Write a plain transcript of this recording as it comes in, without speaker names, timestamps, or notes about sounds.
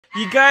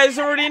You guys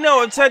already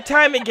know, it's that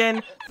time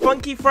again.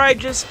 Funky Friday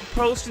just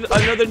posted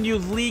another new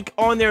leak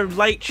on their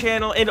Lyte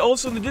channel and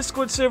also in the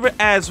Discord server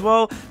as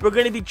well. We're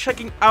going to be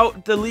checking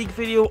out the leak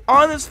video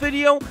on this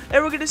video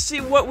and we're going to see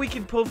what we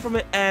can pull from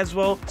it as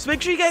well. So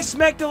make sure you guys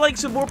smack the like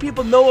so more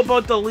people know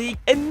about the leak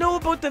and know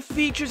about the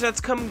features that's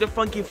coming to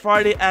Funky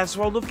Friday as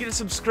well. Don't forget to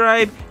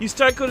subscribe. Use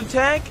Starcode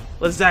attack.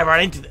 Let's dive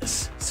right into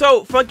this.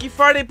 So, Funky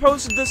Friday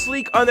posted this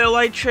leak on their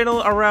Lyte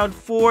channel around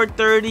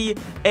 4:30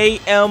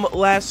 a.m.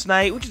 last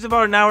night, which is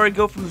about an hour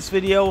ago from this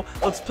video.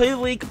 Let's play the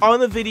leak on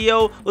the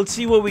video. Let's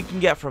see what we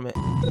can get from it.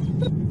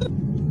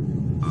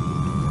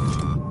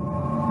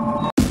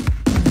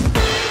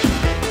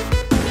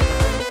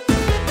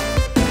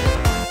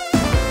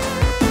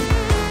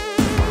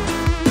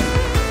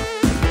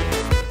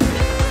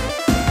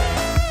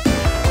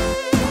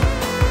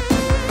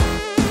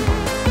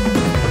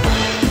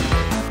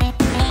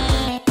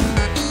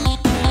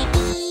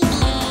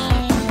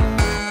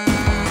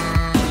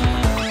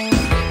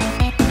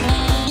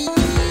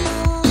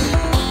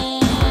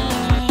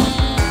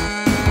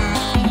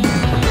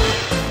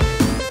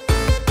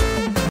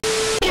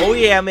 Oh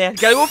yeah, man,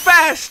 gotta go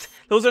fast!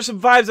 Those are some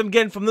vibes I'm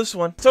getting from this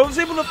one. So I was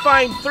able to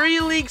find 3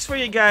 leaks for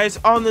you guys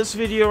on this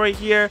video right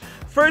here.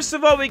 First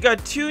of all, we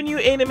got 2 new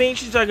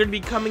animations that are going to be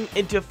coming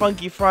into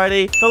Funky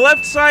Friday. The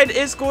left side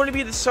is going to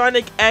be the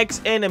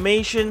Sonic.exe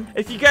animation.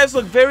 If you guys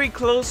look very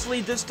closely,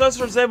 this does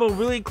resemble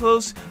really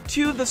close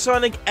to the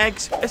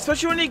Sonic.exe,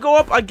 especially when you go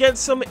up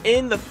against them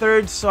in the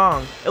 3rd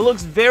song. It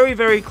looks very,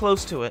 very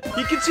close to it.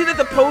 You can see that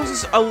the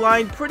poses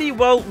align pretty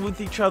well with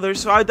each other,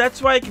 so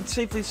that's why I can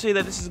safely say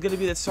that this is going to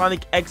be the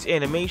Sonic.exe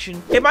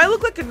animation. It might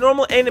look like a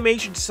normal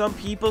animation to some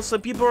people.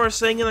 Some people are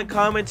saying in the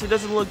comments it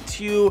doesn't look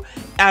too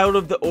out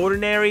of the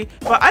ordinary.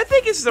 But I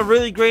think it's a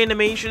really great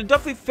animation. It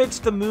definitely fits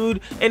the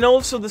mood and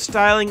also the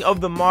styling of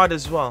the mod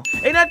as well.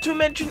 And not to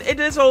mention, it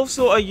is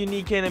also a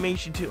unique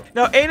animation too.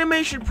 Now,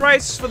 animation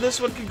prices for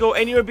this one could go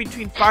anywhere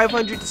between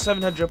 500 to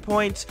 700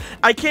 points.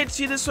 I can't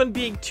see this one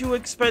being too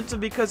expensive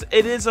because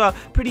it is a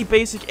pretty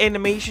basic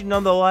animation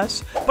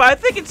nonetheless. But I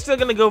think it's still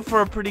going to go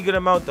for a pretty good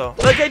amount though.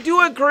 Like, I do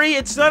agree,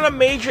 it's not a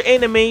major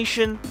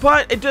animation,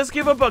 but it does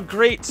give up a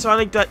great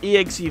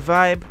Sonic.exe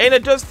vibe. And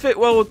it does fit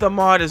well with the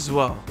mod as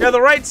well. Now, the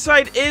right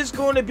side is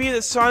going to be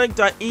the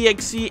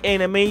Sonic.exe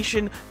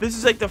animation. This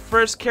is like the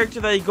first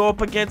character that you go up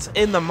against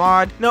in the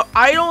mod. Now,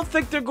 I don't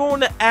think they're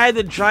going to add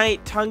the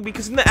giant tongue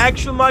because in the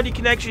actual mod you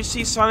can actually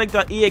see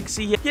Sonic.exe.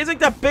 He has like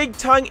that big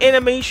tongue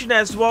animation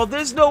as well.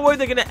 There's no way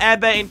they're going to add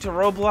that into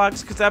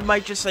Roblox because that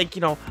might just, like,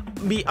 you know,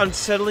 be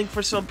unsettling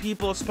for some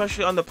people,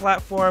 especially on the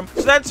platform.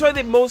 So that's why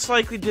they most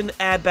likely didn't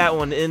add that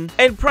one in.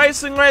 And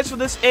pricing wise for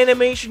this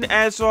animation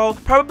as well,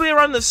 probably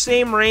around the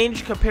same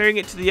range comparing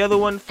it to the other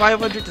one,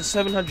 500 to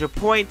 700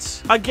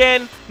 points.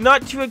 Again,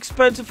 not too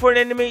expensive for an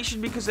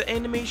animation because the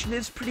animation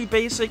is pretty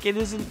basic. It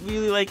isn't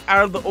really like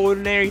out of the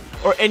ordinary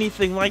or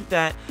anything like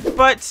that,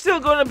 but still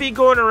gonna be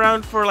going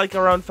around for like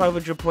around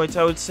 500 points,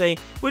 I would say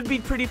would be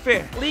pretty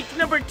fair. Leak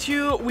number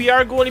 2, we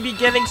are going to be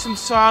getting some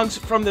songs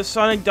from the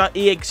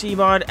Sonic.exe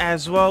mod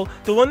as well.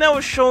 The one that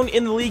was shown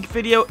in the leak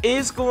video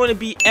is going to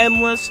be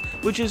Endless,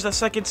 which is the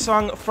 2nd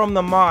song from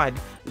the mod.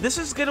 This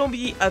is going to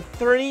be a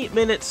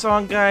 30-minute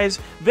song, guys.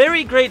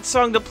 Very great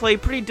song to play.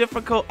 Pretty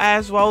difficult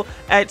as well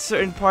at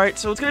certain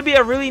parts. So it's going to be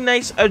a really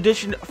nice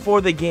addition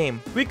for the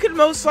game. We could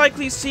most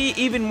likely see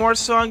even more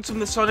songs from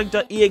the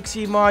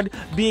Sonic.exe mod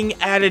being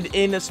added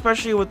in,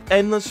 especially with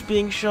Endless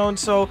being shown.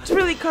 So it's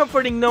really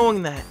comforting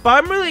knowing that.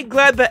 But I'm really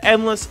glad that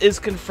Endless is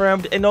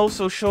confirmed and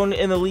also shown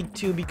in the leak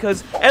too,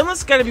 because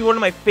Endless got to be one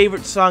of my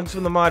favorite songs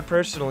from the mod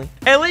personally.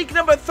 And leak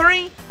number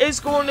 3 is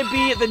going to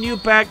be the new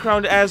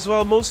background as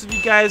well. Most of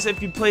you guys, if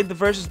you played the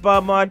Versus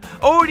Bob mod,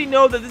 already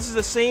know that this is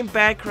the same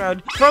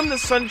background from the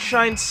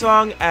Sunshine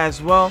song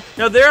as well.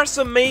 Now, there are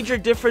some major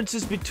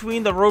differences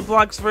between the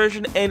Roblox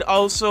version and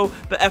also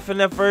the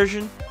FNF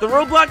version. The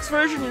Roblox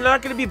version, you're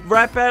not going to be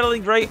rap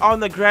battling right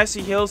on the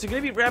grassy hills. You're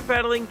going to be rap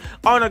battling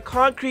on a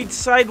concrete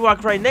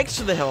sidewalk right next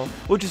to the hill,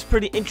 which is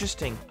pretty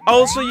interesting.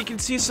 Also, you can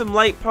see some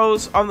light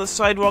posts on the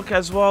sidewalk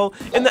as well.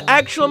 In the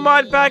actual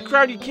mod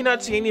background, you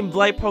cannot see any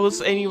light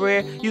posts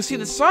anywhere. You see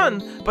the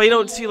sun, but you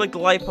don't see like the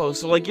light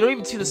posts. So like you don't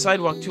even see the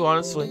sidewalk too,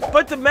 honestly.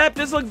 But the map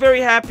does look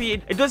very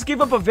happy. It does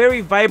give up a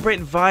very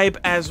vibrant vibe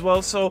as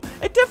well. So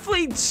it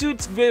definitely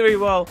suits very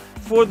well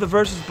for the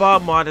Versus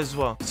Bob mod as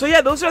well. So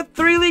yeah, those are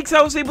 3 leaks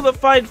I was able to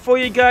find for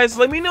you guys.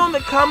 Let me know in the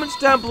comments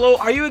down below,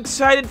 are you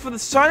excited for the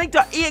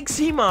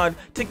Sonic.exe mod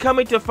to come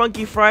into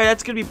Funky Friday?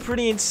 That's gonna be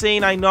pretty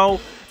insane, I know.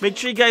 Make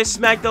sure you guys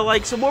smack the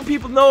like so more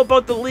people know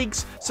about the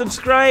leaks.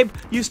 Subscribe,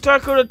 use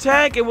Starcode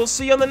attack, and we'll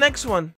see you on the next one.